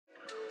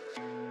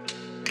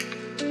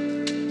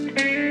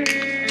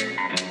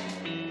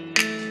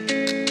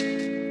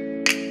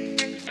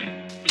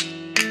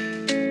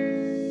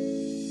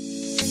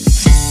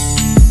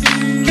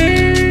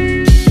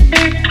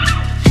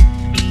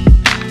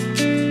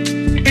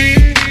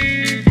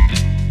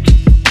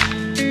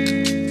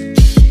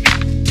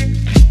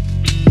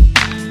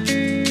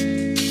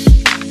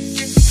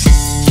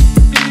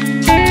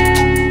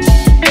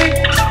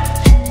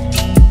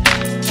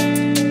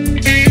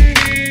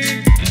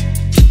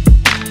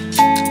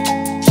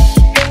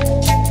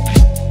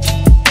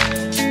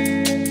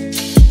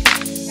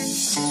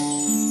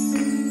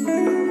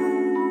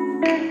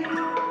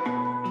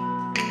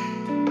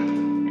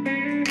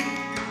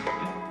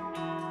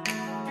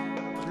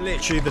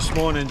literally this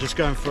morning just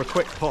going for a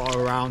quick potter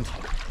around,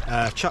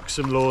 chuck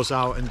some lures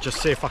out and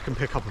just see if I can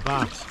pick up a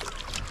bass.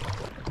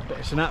 But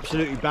it's an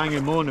absolutely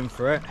banging morning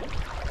for it.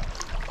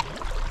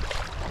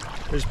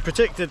 There's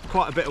predicted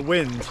quite a bit of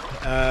wind,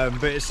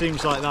 but it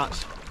seems like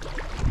that's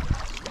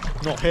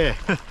not here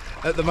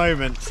at the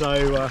moment,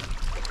 so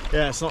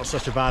yeah, it's not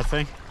such a bad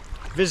thing.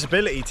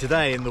 Visibility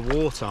today in the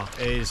water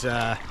is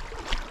well,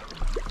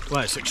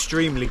 it's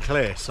extremely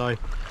clear, so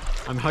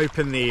I'm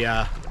hoping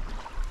the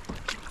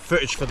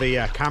footage for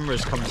the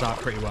cameras comes out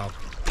pretty well.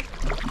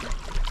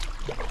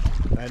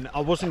 And I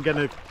wasn't going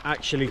to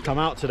actually come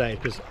out today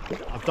because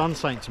I've done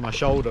something to my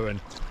shoulder, and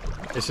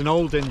it's an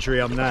old injury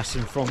I'm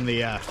nursing from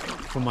the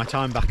from my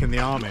time back in the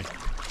army,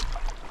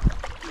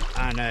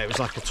 and it was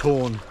like a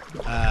torn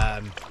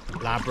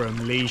labrum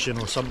lesion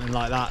or something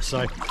like that, so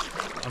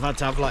I've had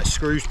to have like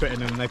screws put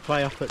in them and they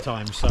play up at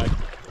times. So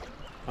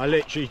I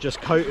literally just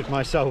coated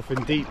myself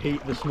in deep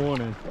heat this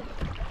morning,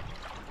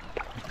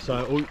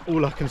 so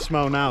all I can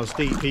smell now is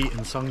deep heat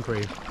and sun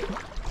cream.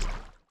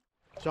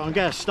 So I'm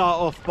going to start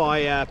off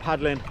by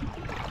paddling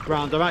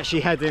around. I'm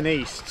actually heading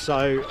east,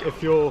 so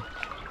if you're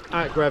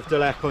at Greve de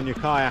Lec on your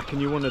kayak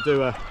and you want to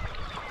do a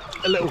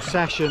little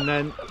session,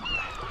 then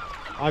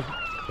I've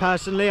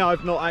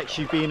not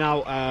actually been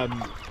out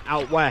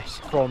out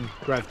west from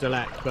Greve de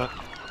Lec, but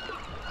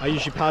I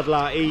usually paddle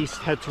out east,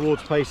 head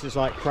towards places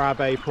like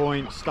Crabbe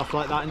Point, stuff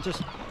like that, and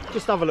just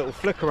have a little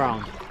flick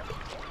around.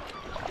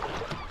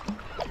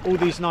 All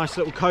these nice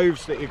little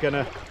coves that you're going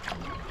to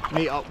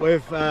meet up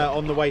with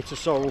on the way to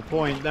Sorrel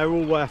Point, they're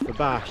all worth a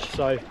bash.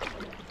 So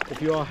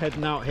if you are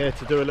heading out here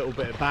to do a little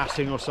bit of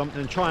bassing or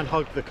something, try and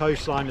hug the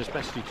coastline as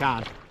best you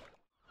can.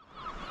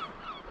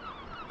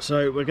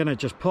 So we're going to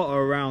just potter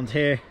around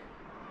here.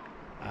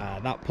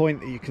 That point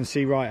that you can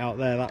see right out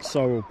there, that's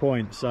Sorrel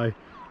Point. So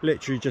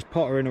literally just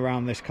pottering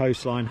around this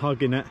coastline,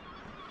 hugging it,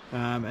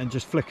 and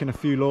just flicking a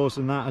few lures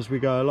and that as we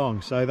go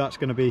along. So that's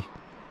going to be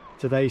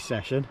today's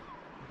session.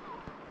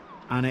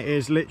 And it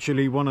is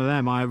literally one of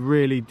them. I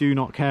really do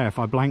not care if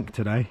I blank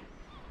today.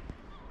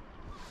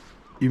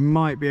 You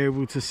might be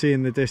able to see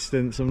in the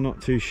distance, I'm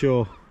not too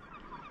sure,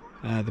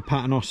 the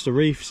Paternoster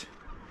Reefs.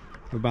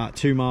 We're about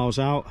 2 miles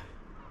out.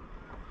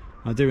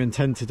 I do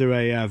intend to do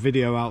a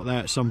video out there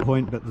at some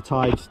point, but the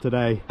tides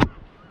today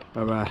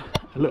are a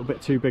little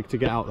bit too big to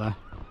get out there.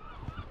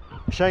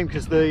 Shame,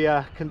 because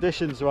the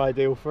conditions are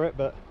ideal for it,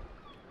 but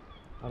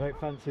I don't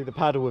fancy the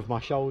paddle with my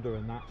shoulder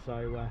and that,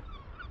 so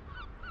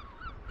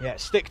yeah,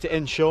 stick to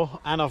inshore.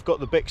 And I've got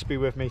the Bixby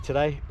with me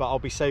today, but I'll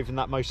be saving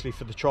that mostly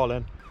for the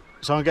trolling.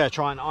 So I'm going to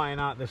try and iron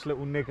out this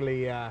little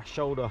niggly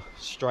shoulder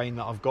strain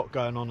that I've got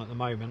going on at the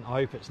moment. I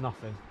hope it's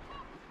nothing.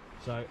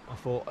 So I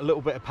thought a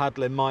little bit of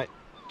paddling might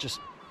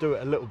just do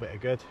it a little bit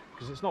of good,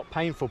 because it's not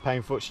painful,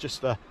 it's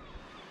just one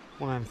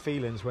of them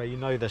feelings where you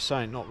know there's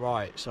something not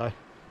right. So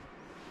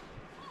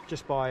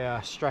just by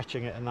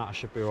stretching it and that, I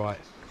should be right.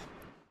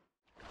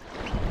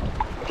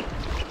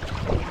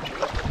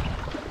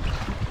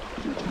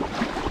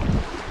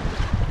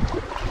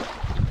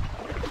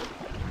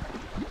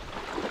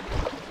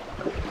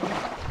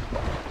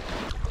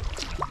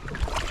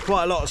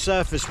 Quite a lot of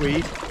surface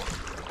weed,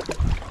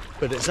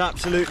 but it's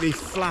absolutely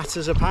flat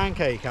as a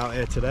pancake out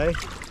here today.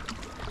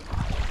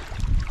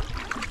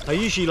 I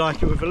usually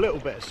like it with a little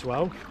bit of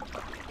swell.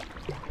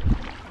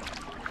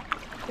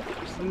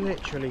 It's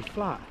literally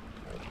flat.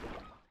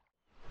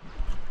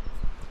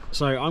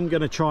 So I'm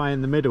going to try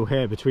in the middle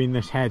here, between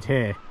this head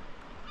here,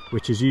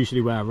 which is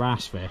usually where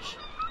wrasse fish,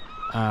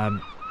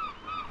 and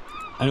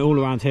all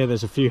around here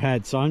there's a few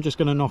heads, so I'm just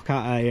going to knock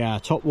out a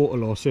top water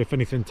lure, see if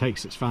anything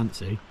takes its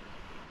fancy.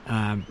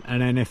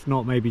 And then if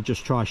not, maybe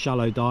just try a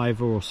shallow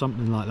diver or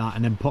something like that,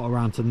 and then pot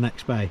around to the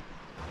next bay.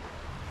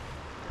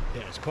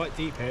 Yeah, it's quite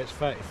deep here, it's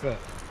 30 foot,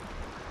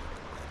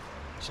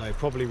 so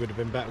probably would have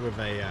been better with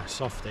a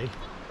softie.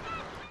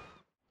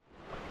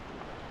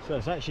 So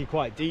it's actually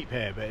quite deep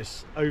here, but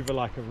it's over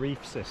like a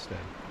reef system,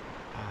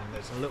 and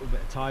there's a little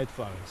bit of tide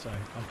flowing. So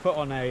I've put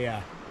on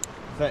a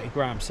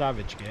 30-gram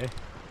Savage gear.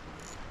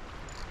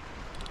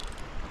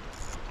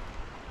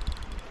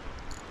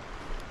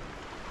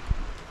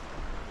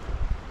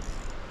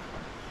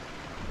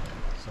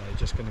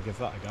 Just going to give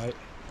that a go.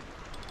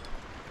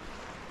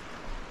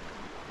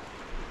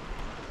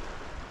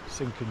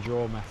 Sink and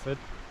draw method.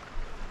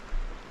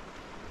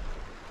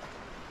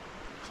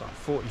 It's like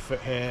 40 foot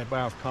here,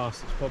 where I've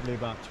cast it's probably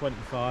about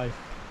 25.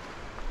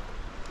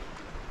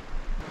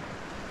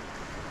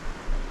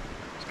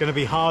 It's going to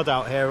be hard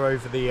out here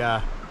over the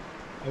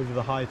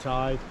high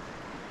tide,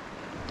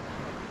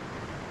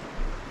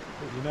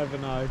 but you never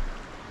know.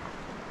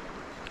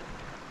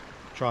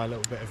 Try a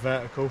little bit of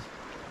vertical.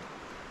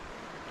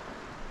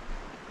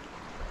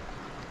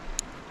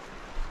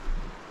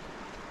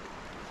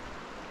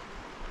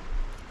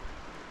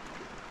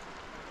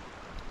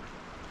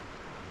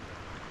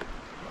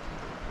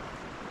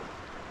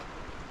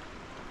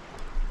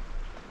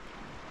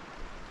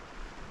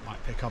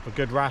 Pick up a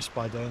good wrasse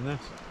by doing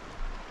this.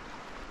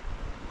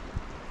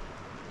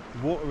 The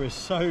water is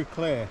so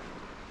clear.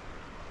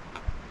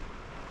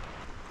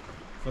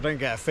 If I don't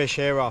get a fish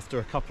here after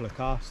a couple of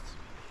casts,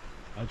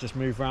 I'll just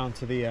move round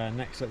to the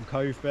next little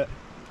cove bit,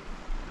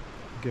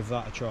 give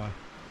that a try.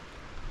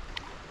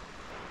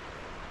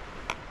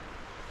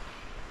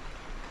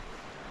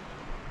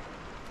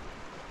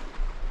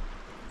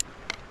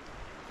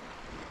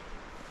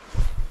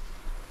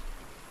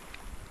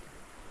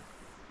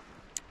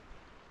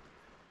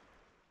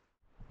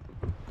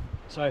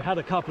 So had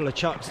a couple of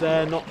chucks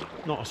there, not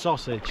a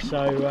sausage,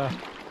 so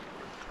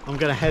I'm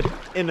going to head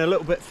in a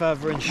little bit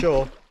further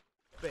inshore.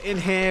 But in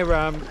here,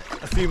 a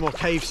few more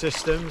cave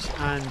systems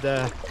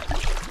and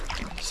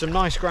some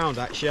nice ground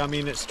actually. I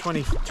mean, it's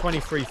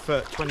 23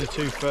 foot,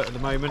 22 foot at the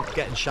moment,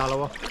 getting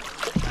shallower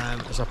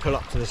as I pull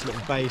up to this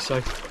little bay.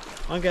 So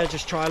I'm going to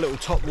just try a little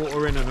top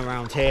water in and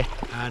around here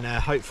and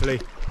hopefully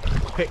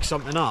pick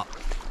something up.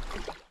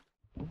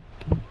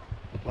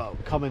 Well,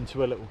 coming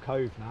to a little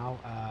cove now.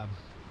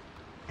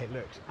 It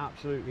looks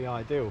absolutely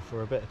ideal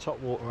for a bit of top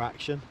water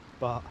action,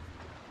 but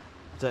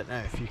I don't know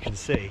if you can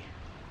see,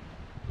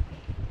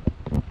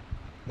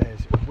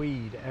 there's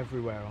weed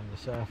everywhere on the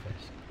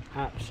surface,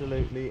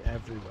 absolutely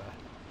everywhere.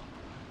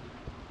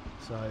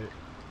 So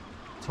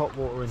top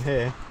water in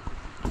here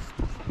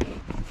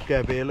is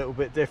going to be a little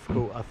bit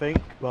difficult, I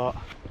think, but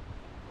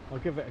I'll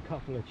give it a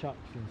couple of chucks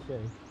and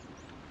see.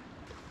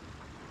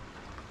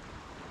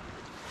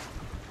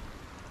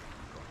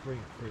 Bring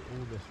it through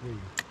all this weed.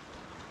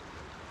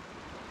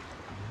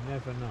 You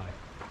never know.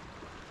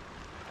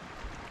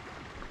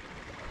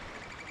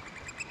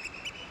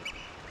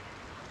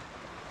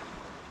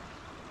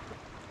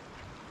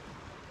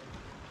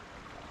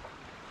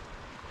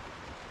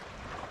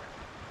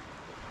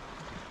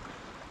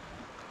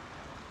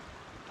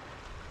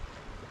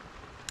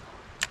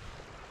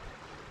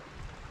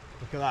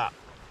 Look at that.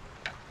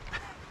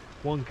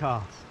 One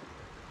cast.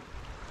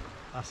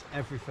 That's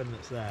everything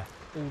that's there.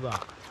 All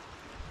that.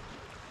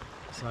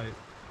 So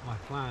my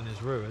plan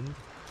is ruined.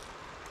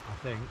 I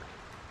think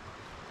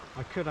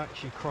I could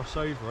actually cross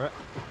over it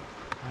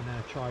and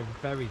try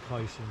very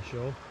close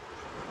inshore.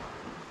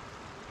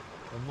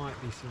 There might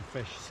be some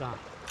fish sat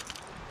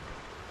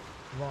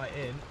right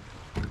in.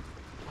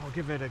 I'll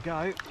give it a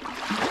go.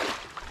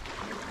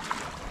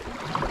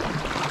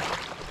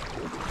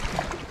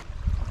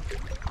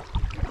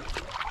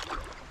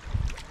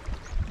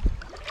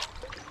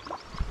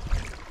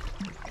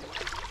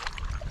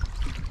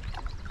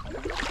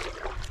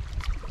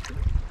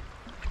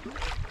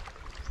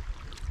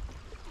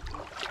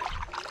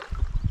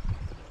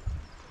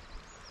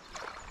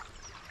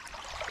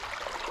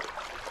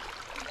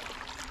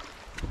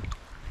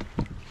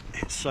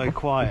 So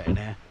quiet in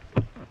here.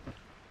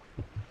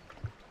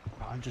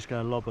 I'm just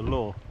going to lob a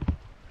lure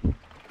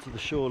to the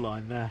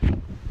shoreline there.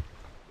 Hopefully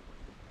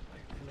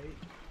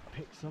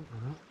pick something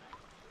up.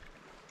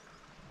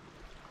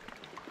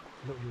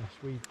 A little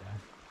less weed there.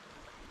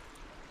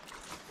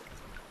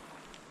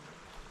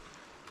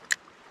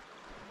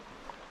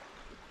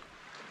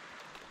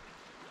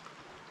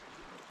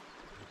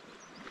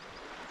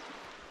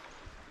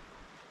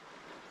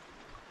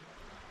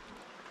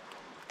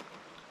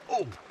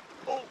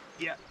 Oh,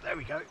 yeah, there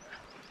we go.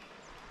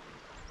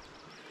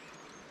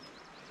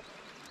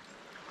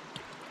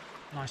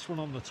 Nice one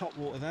on the top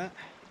water there.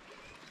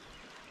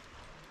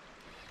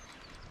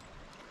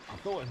 I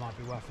thought it might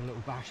be worth a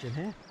little bash in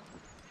here.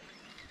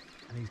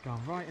 And he's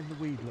gone right in the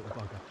weed, little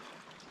bugger.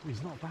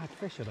 He's not a bad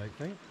fish, I don't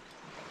think.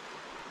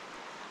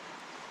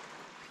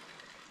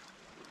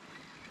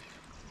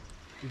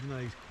 Even though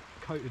he's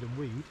coated in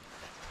weed.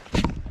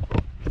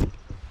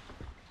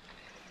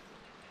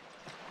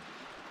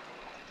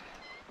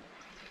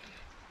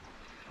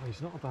 Oh,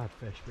 he's not a bad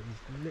fish, but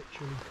he's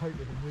literally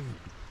coated in weed.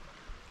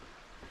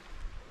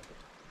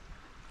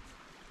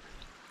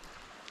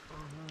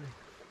 Oh no.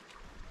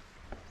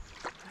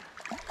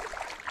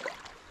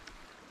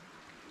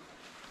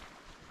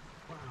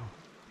 Wow.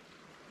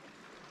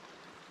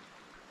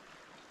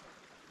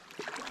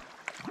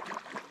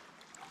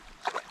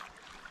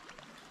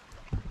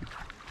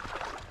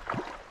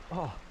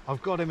 Oh,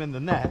 I've got him in the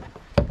net.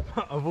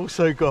 I've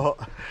also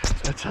got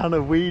a ton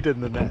of weed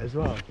in the net as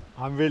well.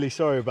 I'm really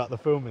sorry about the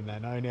filming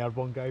then, I only had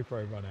one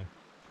GoPro running.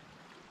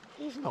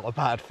 He's not a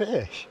bad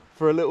fish.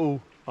 For a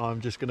little, oh, I'm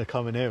just going to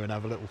come in here and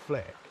have a little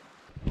flick.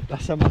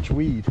 That's how much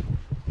weed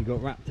you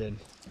got wrapped in.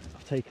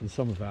 I've taken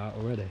some of it out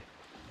already.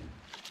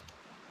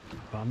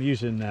 But I'm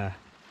using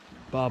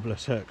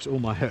barbless hooks. All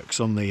my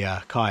hooks on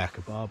the kayak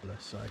are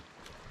barbless, so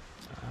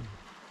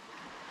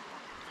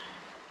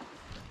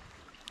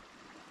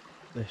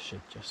this should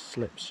just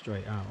slip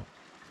straight out.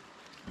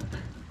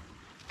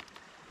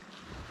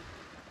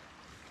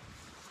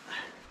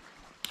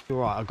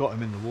 Alright, I got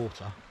him in the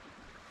water.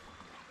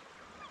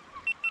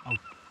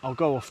 I'll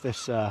go off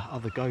this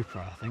other GoPro,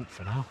 I think,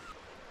 for now.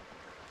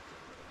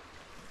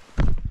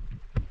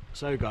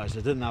 So guys,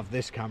 I didn't have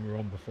this camera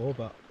on before,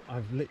 but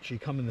I've literally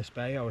come in this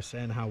bay. I was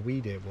saying how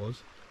weedy it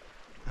was,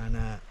 and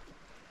I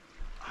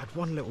had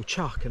one little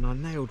chuck and I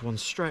nailed one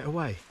straight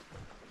away.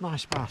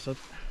 Nice bass.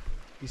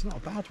 He's not a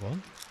bad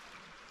one.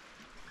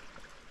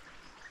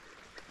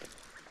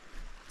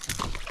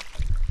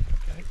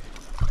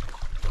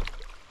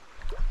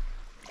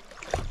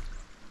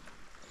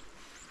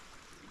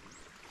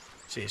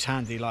 See, it's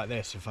handy like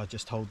this if I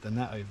just hold the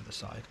net over the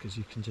side, because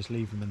you can just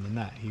leave him in the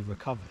net, he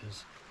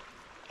recovers,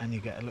 and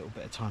you get a little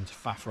bit of time to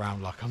faff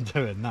around like I'm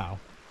doing now.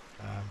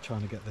 I'm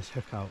trying to get this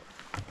hook out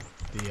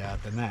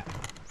the net.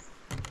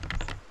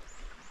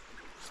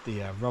 It's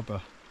the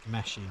rubber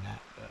meshy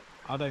net, but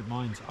I don't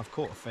mind. I've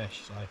caught a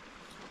fish, so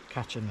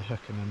catching the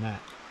hook in the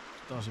net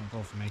doesn't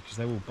bother me because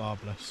they're all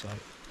barbless, so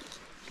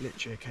it's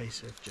literally a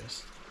case of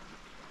just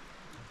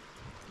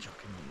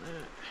chucking on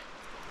there.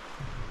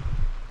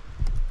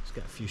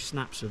 Let's get a few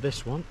snaps of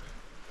this one.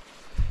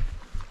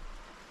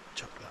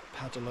 Chuck that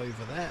paddle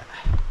over there.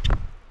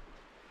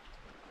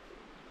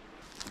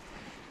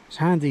 It's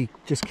handy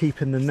just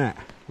keeping the net,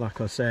 like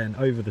I was saying,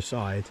 over the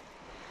side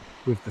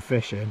with the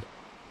fish in,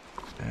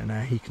 and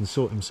he can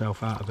sort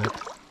himself out of it.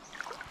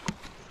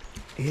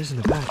 He isn't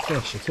a bad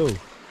fish at all.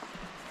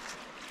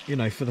 You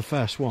know, for the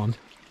first one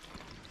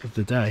of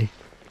the day,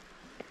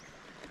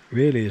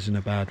 really isn't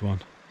a bad one.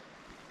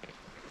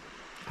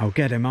 I'll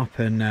get him up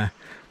and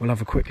we'll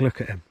have a quick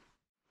look at him.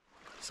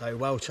 So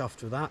well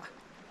chuffed with that.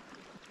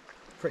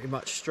 Pretty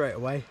much straight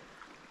away.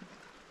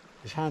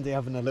 It's handy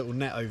having a little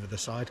net over the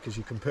side because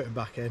you can put him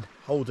back in,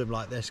 hold him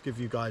like this, give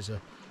you guys a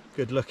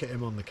good look at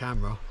him on the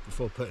camera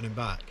before putting him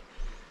back.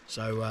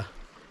 So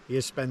he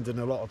is spending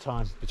a lot of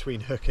time between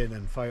hooking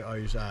and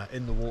photos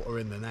in the water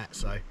in the net,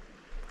 so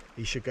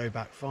he should go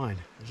back fine.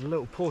 There's a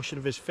little portion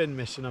of his fin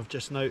missing, I've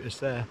just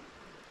noticed there.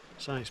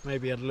 Something's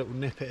maybe had a little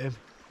nip at him.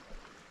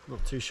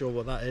 Not too sure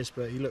what that is,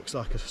 but he looks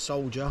like a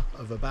soldier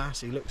of a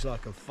bass. He looks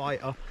like a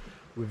fighter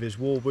with his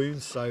war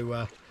wounds,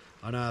 so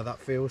I know how that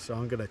feels, so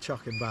I'm going to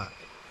chuck him back.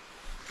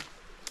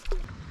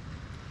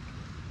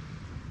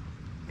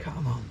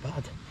 Come on,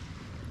 bud.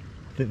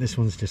 I think this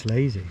one's just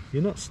lazy.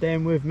 You're not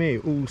staying with me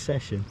all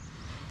session.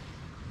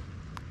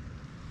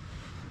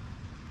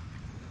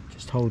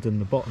 Just holding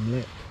the bottom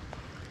lip.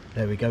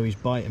 There we go, he's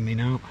biting me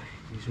now.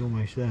 He's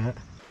almost there.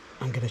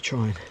 I'm going to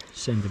try and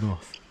send him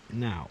off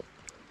now.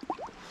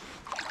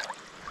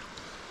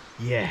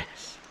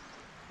 Yes.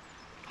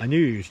 I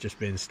knew he was just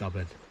being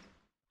stubborn.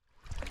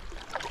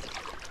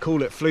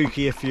 Call it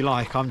fluky if you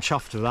like, I'm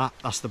chuffed with that.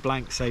 That's the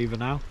blank saver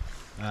now.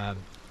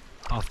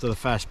 After the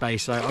first bay,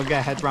 so I'll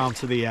get head round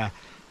to the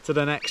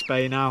next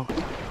bay now.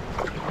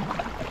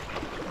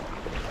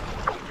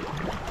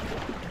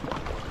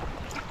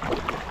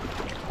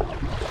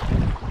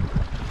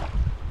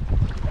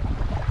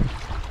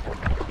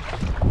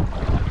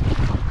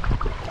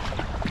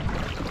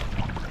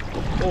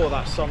 Oh,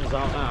 that sun's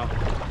out now.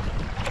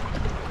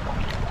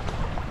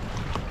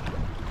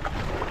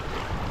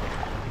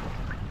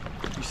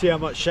 You see how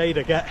much shade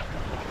I get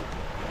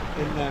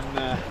in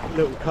them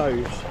little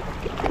coves.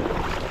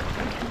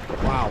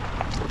 Wow.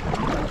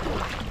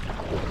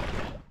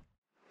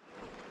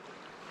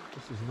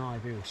 This is an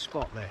ideal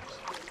spot, this.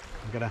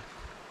 I'm going to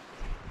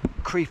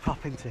creep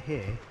up into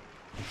here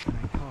and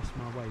then cast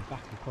my way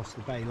back across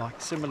the bay, like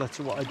similar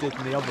to what I did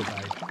in the other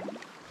bay.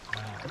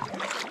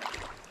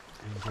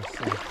 And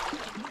just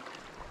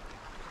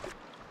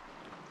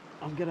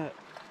I'm going to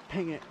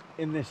ping it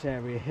in this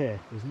area here.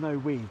 There's no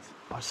weeds.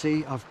 I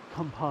see I've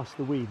come past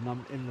the weed and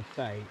I'm in the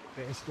bay,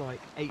 but it's like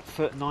 8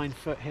 foot, 9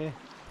 foot here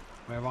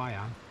where I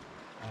am.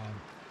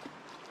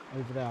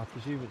 Over there I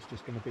presume it's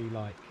just going to be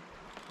like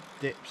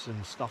dips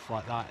and stuff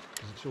like that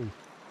because it's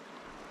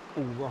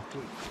all rocky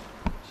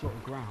sort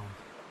of ground.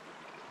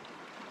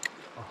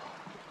 Oh,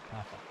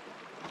 perfect.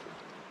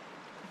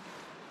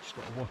 Just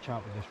got to watch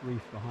out with this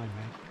reef behind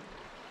me.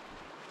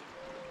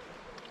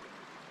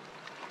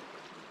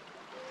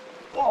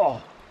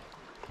 Oh,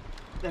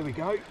 there we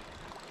go.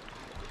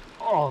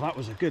 Oh, that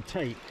was a good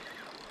take.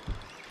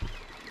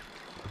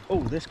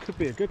 Oh, this could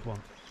be a good one.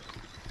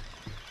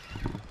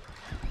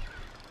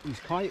 He's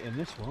kiting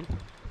this one.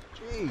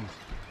 Jeez.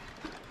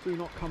 Do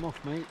not come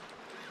off, mate.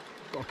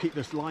 Got to keep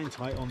this line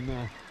tight on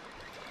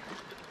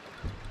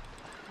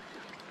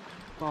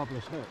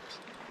barbless hooks.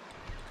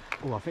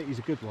 Oh, I think he's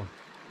a good one.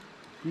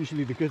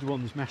 Usually the good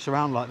ones mess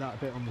around like that a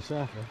bit on the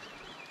surface.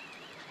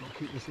 Got to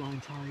keep this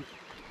line tight.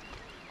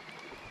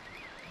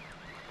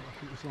 Got to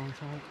keep this line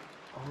tight.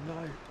 Oh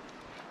no.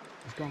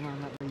 He's gone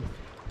around that reef.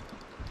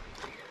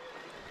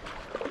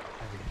 There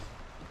he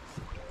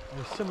is.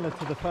 It's similar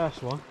to the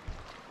first one.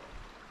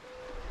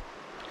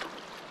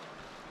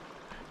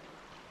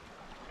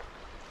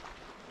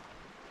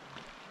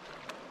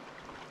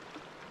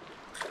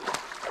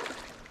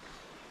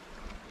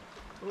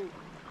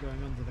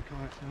 Going under the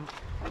kayak now.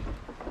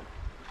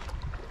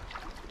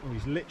 Oh,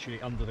 he's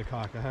literally under the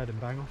kayak. I heard him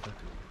bang off it.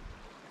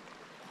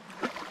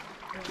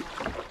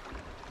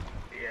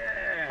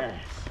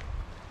 Yes!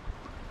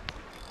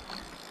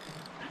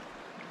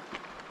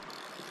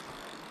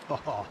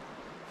 Oh,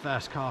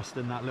 first cast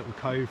in that little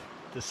cove.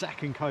 The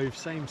second cove,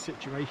 same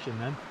situation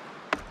then.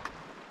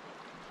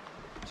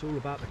 It's all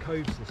about the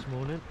coves this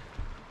morning.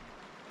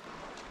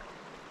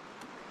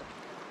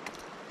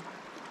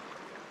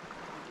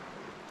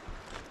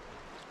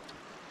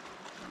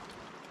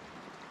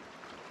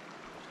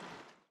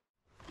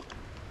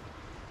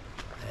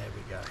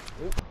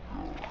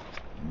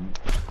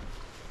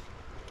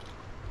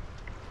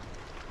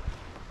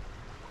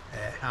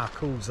 How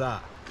cool's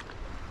that?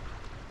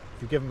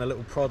 If you give them a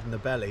little prod in the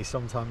belly,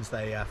 sometimes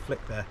they flick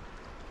their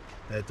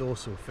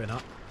dorsal fin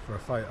up for a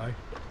photo. There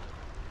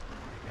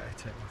you go,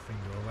 take my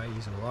finger away,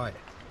 he's alright.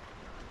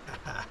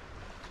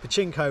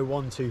 Pachinko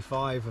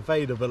 125,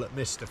 available at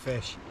Mr.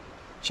 Fish.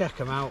 Check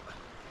them out.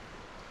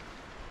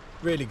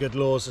 Really good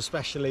lures,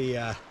 especially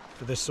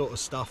for this sort of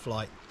stuff,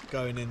 like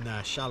going in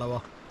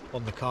shallower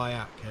on the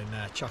kayak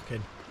and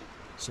chucking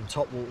some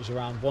top waters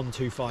around.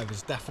 125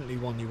 is definitely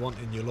one you want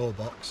in your lure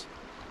box.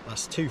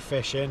 That's 2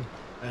 fish in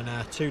and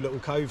 2 little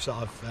coves that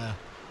I've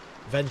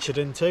ventured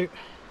into.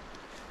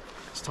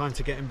 It's time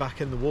to get him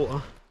back in the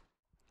water.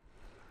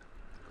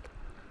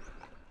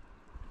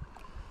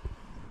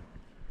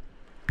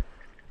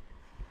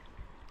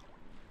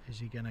 Is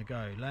he gonna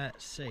go?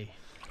 Let's see.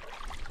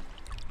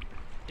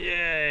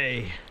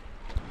 Yay!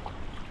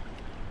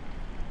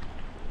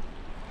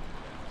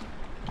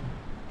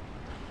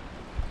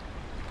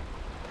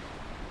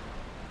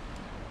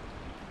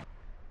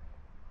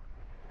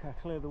 Look how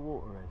clear the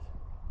water is.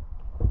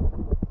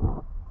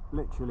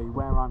 Literally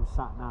where I'm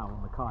sat now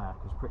on the kayak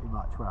is pretty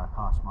much where I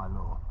cast my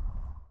lure.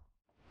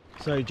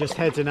 So just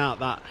heading out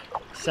that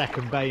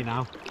second bay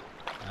now.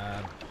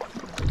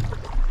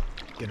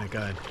 Gonna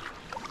go and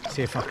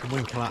see if I can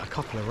winkle out a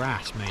couple of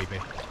wrasse maybe.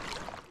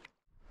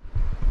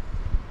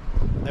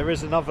 There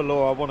is another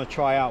lure I want to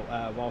try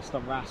out whilst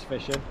I'm wrasse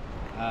fishing.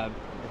 I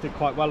did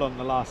quite well on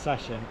the last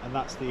session, and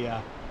that's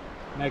the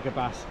mega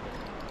bass.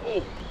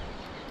 Oh,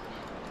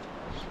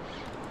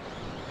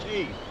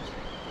 gee!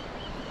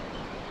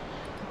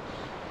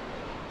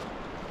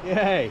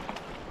 Yay!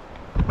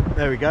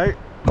 There we go.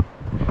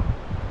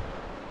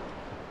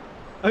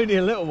 Only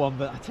a little one,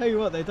 but I tell you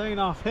what, they don't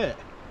half hit.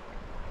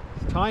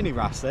 It's a tiny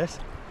wrasse this.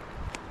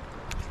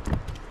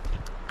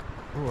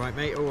 All right,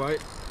 mate. All right.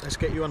 Let's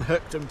get you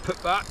unhooked and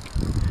put back.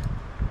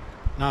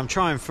 Now I'm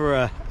trying for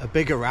a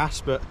bigger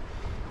wrasse, but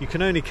you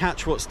can only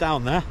catch what's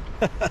down there.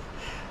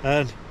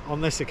 And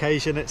on this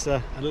occasion it's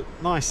a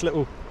nice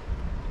little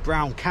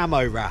brown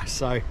camo wrasse,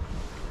 so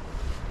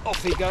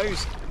off he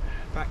goes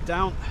back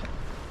down.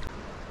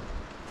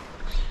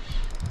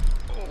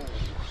 Oh.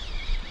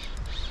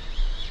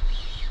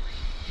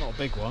 Not a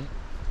big one.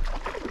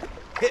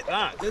 Hit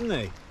that, didn't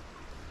he?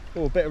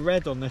 Oh, a bit of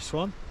red on this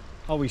one.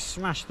 Oh, we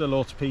smashed the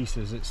lure to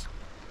pieces. It's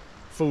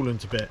fallen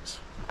to bits.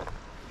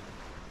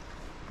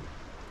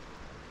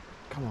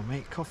 Come on,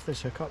 mate, cough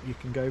this hook up, you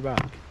can go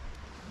back.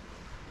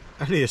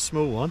 Only a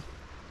small one.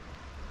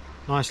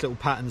 Nice little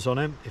patterns on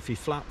him. If he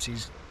flaps,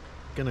 he's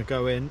gonna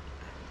go in.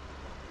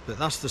 But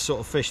that's the sort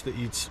of fish that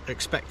you'd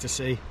expect to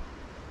see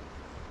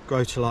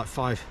grow to like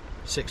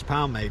 5-6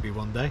 pound maybe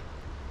one day.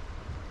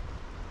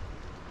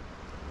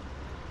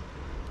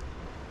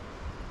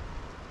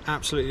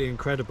 Absolutely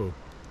incredible.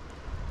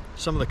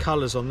 Some of the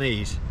colours on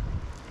these,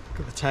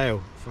 look at the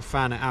tail. If I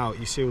fan it out,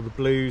 you see all the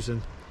blues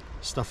and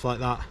stuff like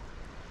that.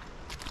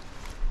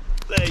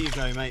 There you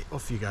go, mate,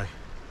 off you go.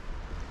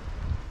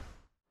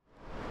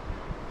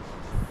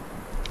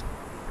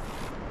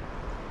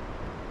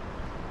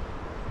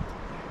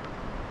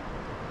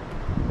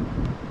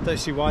 Don't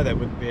see why there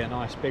wouldn't be a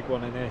nice big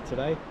one in here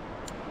today.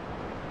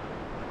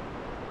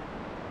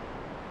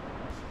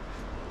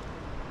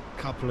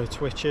 Couple of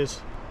twitches,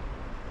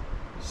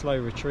 slow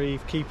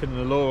retrieve, keeping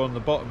the lure on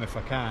the bottom if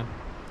I can,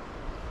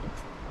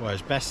 well,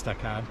 as best I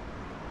can.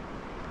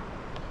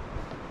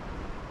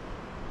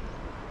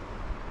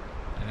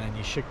 And then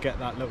you should get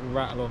that little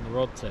rattle on the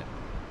rod tip.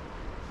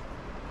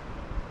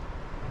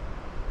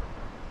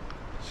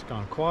 It's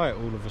gone quiet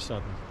all of a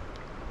sudden.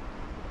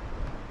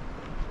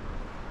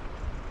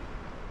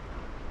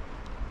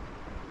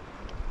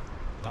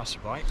 That's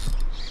right.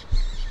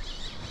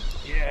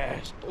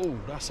 Yes. Oh,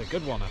 that's a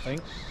good one, I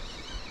think.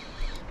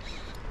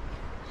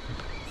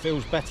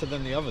 Feels better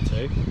than the other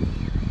two.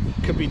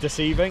 Could be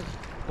deceiving.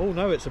 Oh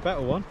no, it's a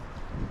better one.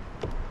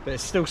 But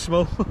it's still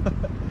small.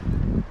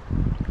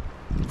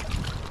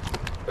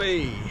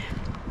 Wee.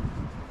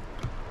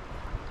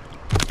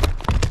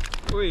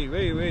 Wee,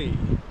 wee, wee.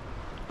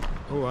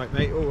 Alright,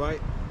 mate,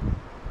 alright.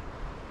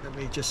 Let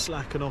me just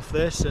slacken off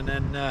this and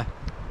then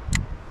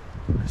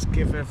let's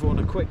give everyone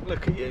a quick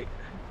look at you.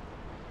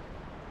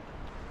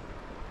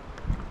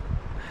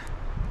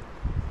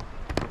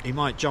 He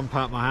might jump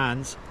out my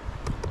hands.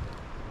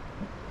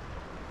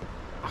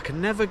 I can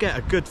never get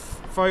a good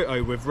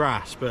photo with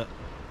wrasse, but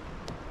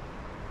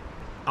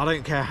I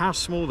don't care how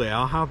small they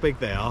are, how big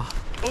they are.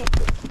 Oh,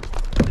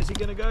 is he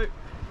gonna go?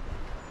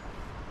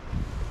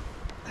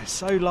 They're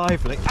so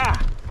lively.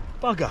 Ah,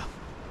 bugger.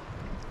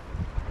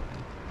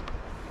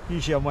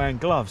 Usually I'm wearing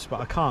gloves,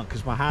 but I can't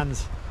because my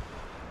hands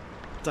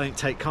don't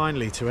take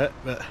kindly to it,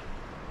 but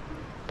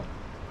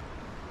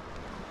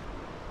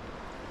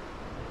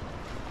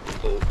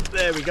oh,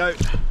 there we go.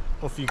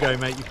 Off you go,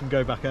 mate, you can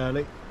go back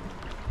early.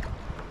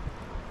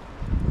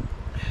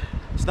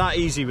 It's that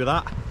easy with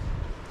that.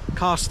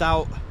 Cast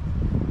out,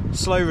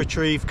 slow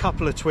retrieve,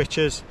 couple of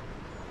twitches,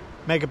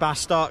 mega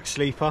bass dark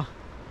sleeper.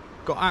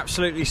 Got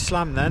absolutely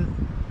slammed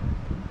then.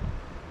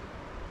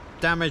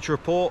 Damage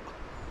report,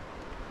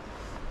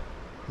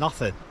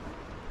 nothing.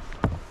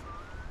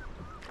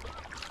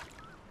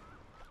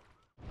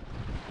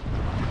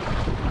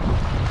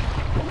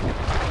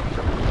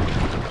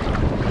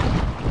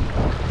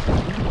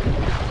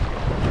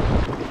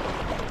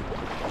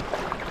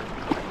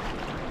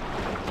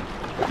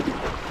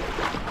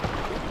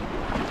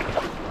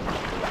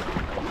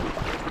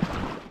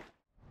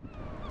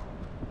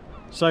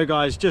 So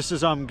guys, just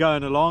as I'm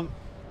going along,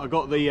 I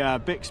got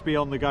the Bixby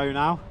on the go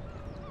now.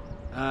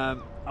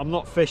 I'm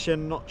not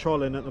fishing, not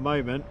trolling at the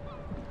moment.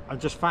 I'm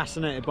just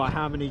fascinated by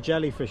how many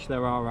jellyfish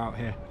there are out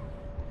here.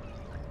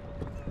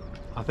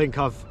 I think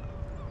I've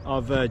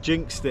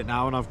jinxed it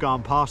now and I've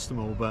gone past them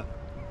all, but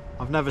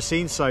I've never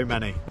seen so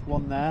many.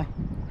 One there,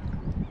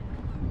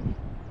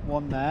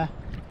 one there.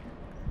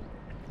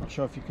 Not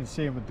sure if you can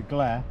see them with the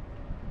glare.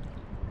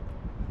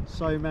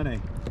 So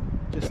many,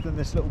 just in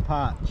this little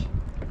patch.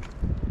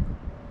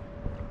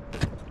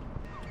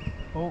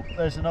 Oh,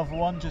 there's another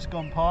one just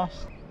gone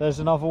past. There's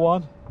another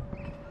one.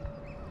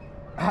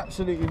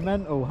 Absolutely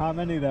mental how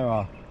many there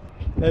are.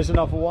 There's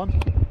another one.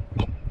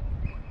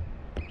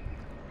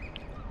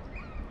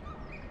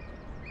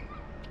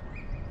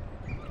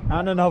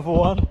 And another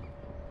one.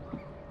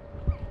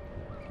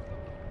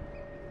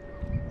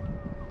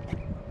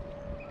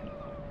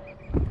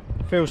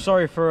 Feel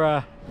sorry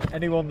for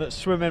anyone that's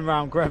swimming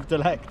around Greve de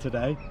Lec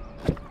today.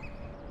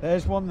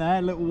 There's one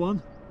there, little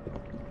one.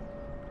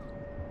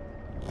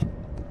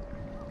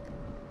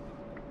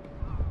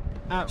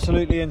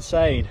 Absolutely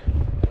insane.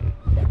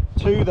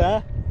 2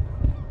 there.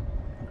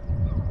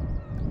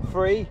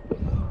 3,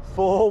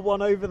 4,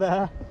 1 over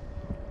there.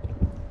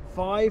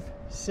 5,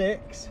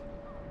 6.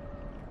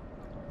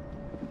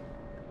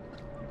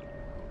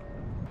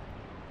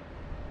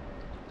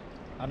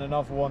 And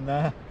another one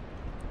there.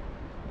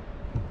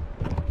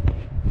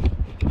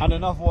 And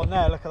another one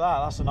there, look at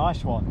that, that's a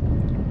nice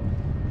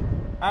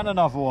one. And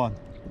another one.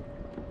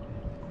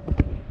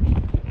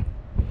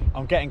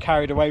 I'm getting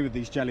carried away with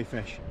these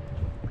jellyfish.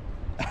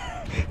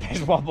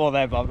 There's one more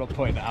there, but I'm not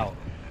pointing it out.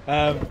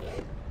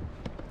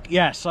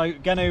 Yeah, so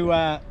going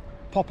to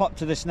pop up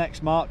to this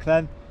next mark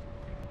then.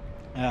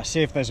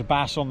 See if there's a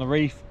bass on the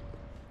reef.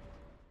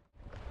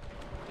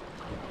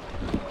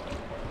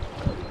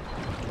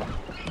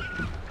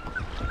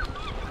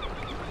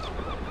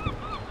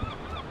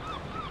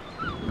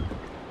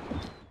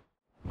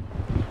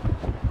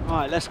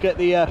 Right, let's get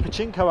the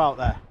pachinko out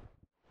there.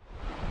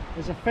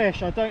 There's a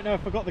fish. I don't know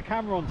if I got the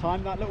camera on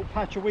time. That little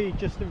patch of weed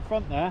just in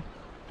front there.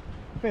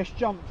 Fish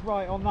jumped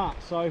right on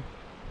that, so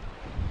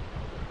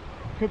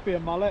could be a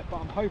mullet,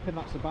 but I'm hoping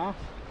that's a bass.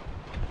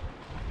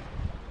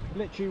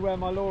 Literally where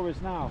my lure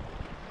is now.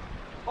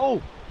 Oh,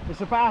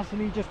 it's a bass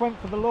and he just went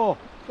for the lure.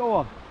 Go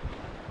on.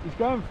 He's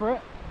going for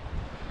it.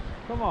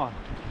 Come on.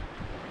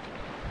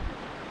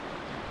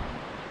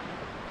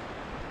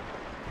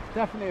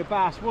 Definitely a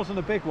bass. Wasn't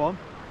a big one.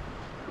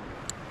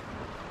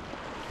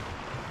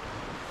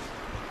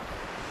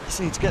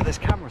 Just need to get this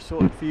camera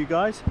sorted for you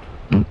guys.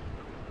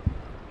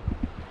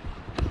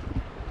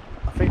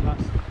 I think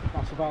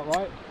that's about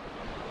right.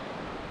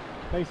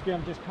 Basically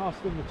I'm just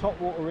casting the top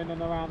water in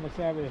and around this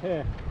area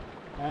here,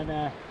 and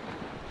there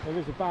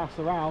is a bass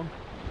around.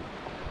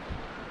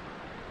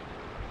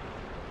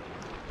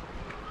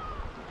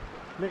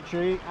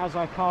 Literally as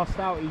I cast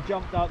out, he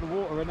jumped out the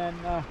water and then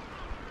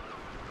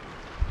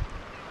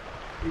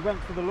he went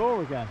for the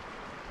lure again.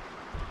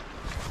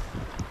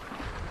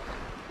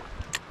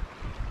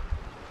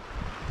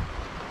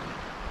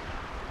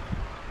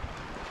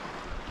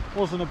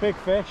 Wasn't a big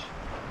fish.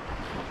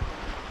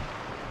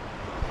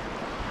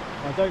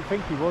 I don't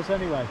think he was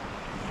anyway.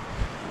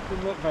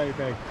 Didn't look very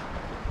big.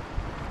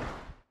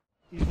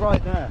 He's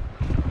right there,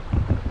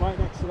 right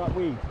next to that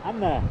weed,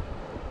 and there.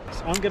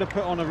 So I'm going to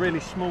put on a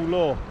really small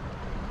lure.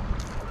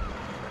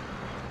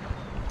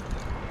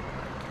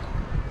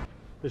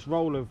 This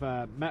roll of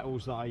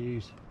metals that I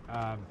use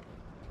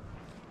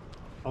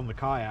on the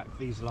kayak,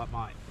 these are like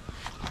my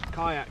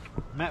kayak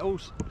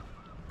metals.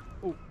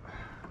 Oh,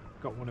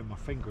 got one in my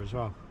finger as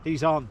well.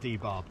 These aren't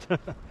debarbed.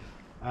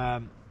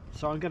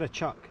 So I'm going to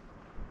chuck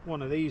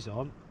one of these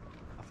on.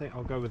 I think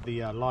I'll go with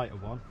the lighter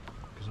one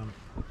because I'm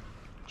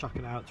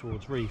chucking it out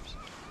towards reefs.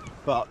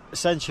 But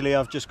essentially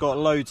I've just got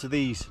loads of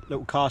these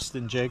little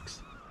casting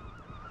jigs.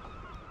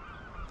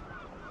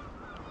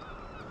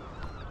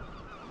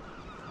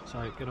 So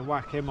I'm going to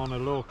whack him on a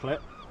lure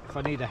clip. If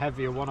I need a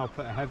heavier one, I'll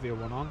put a heavier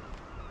one on.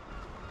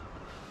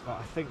 But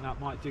I think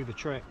that might do the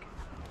trick.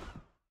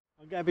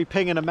 I'm going to be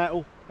pinging a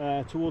metal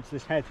towards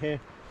this head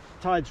here.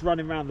 Tide's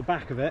running around the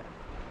back of it,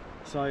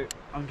 so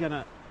I'm going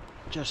to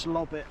just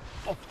lob it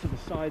off to the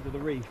side of the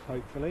reef,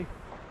 hopefully,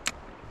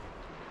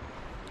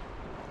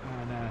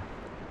 and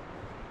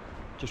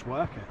just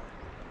work it.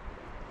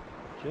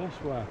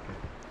 Just work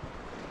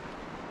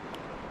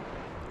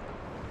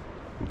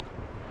it.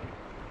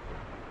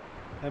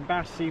 Them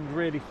bass seemed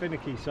really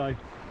finicky, so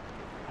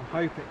I'm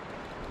hoping.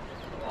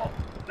 Oh,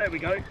 there we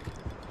go.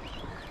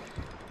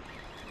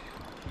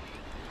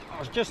 I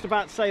was just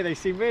about to say they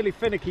seem really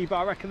finicky, but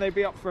I reckon they'd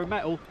be up for a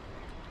metal.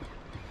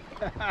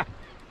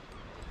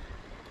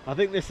 I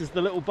think this is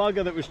the little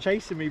bugger that was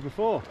chasing me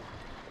before.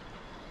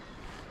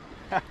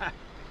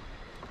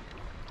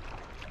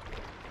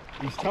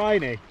 He's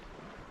tiny.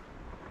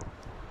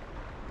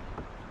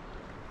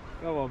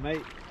 Go on,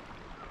 mate.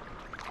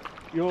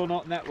 You're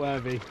not net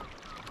worthy.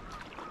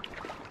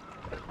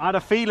 I had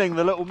a feeling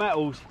the little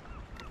metals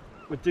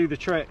would do the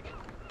trick.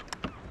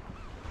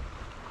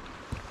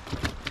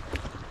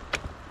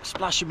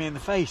 splashing me in the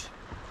face.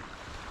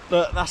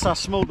 Look, that's how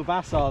small the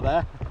bass are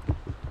there.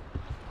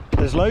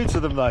 There's loads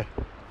of them though.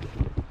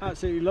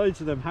 Absolutely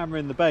loads of them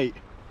hammering the bait.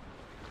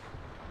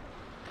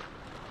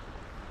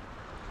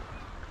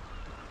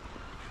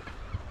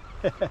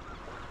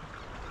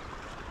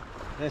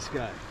 Let's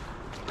go.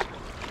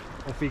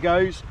 Off he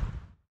goes.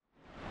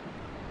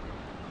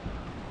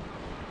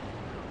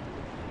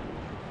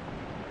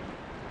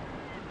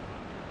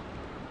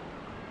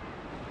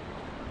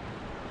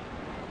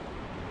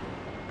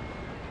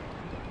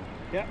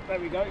 Yep, there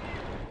we go.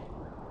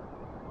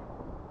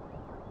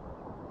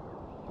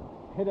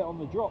 Hit it on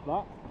the drop,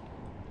 that.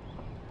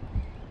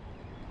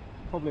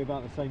 Probably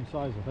about the same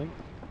size, I think.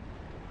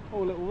 Oh,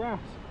 little wrasse.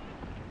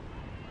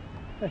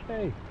 Hey,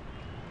 hey.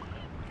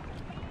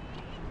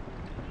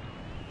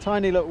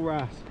 Tiny little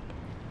wrasse.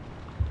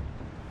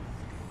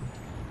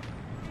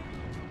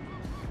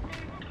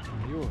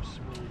 And you're a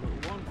small little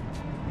one.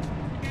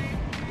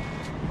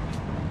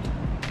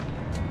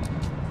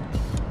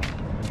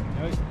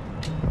 There we go.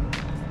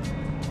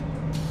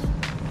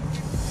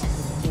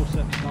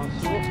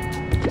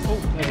 Oh,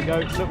 there we go,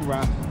 little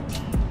wrasse.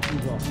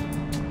 He's off.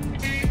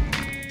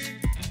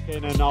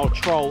 In, and I'll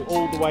troll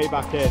all the way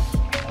back in.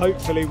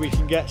 Hopefully we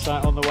can get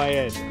that on the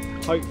way in.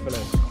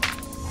 Hopefully.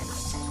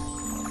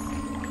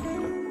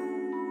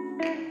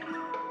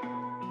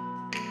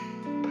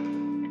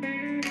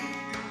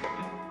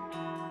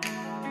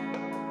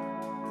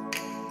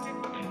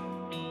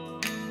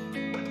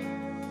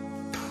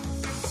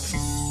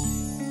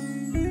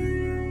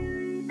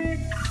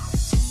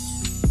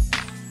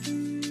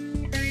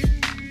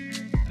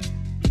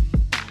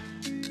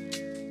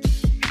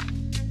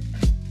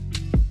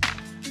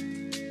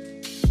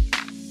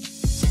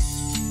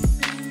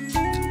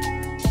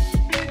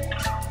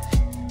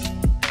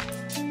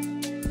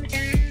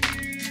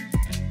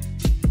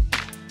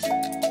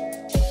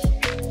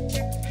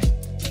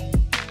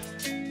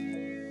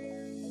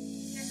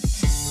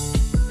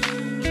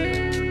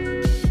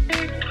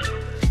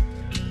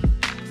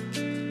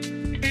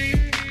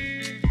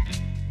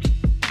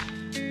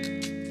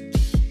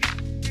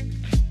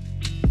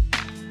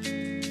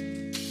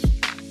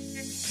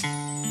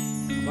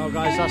 Well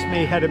guys, that's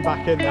me heading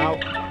back in now.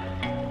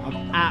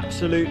 I'm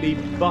absolutely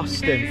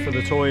busting for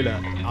the toilet.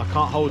 I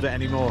can't hold it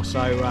anymore, so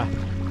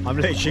I'm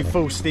literally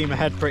full steam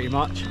ahead pretty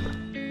much.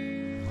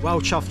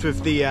 Well chuffed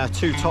with the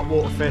 2 top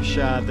water fish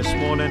this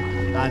morning,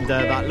 and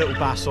that little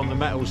bass on the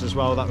metals as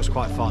well. That was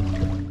quite fun.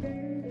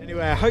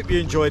 Anyway, I hope you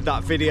enjoyed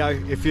that video.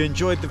 If you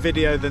enjoyed the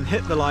video, then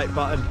hit the like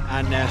button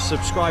and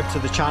subscribe to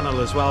the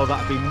channel as well.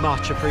 That'd be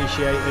much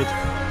appreciated.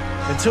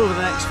 Until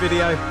the next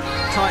video,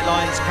 tight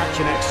lines, catch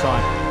you next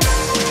time.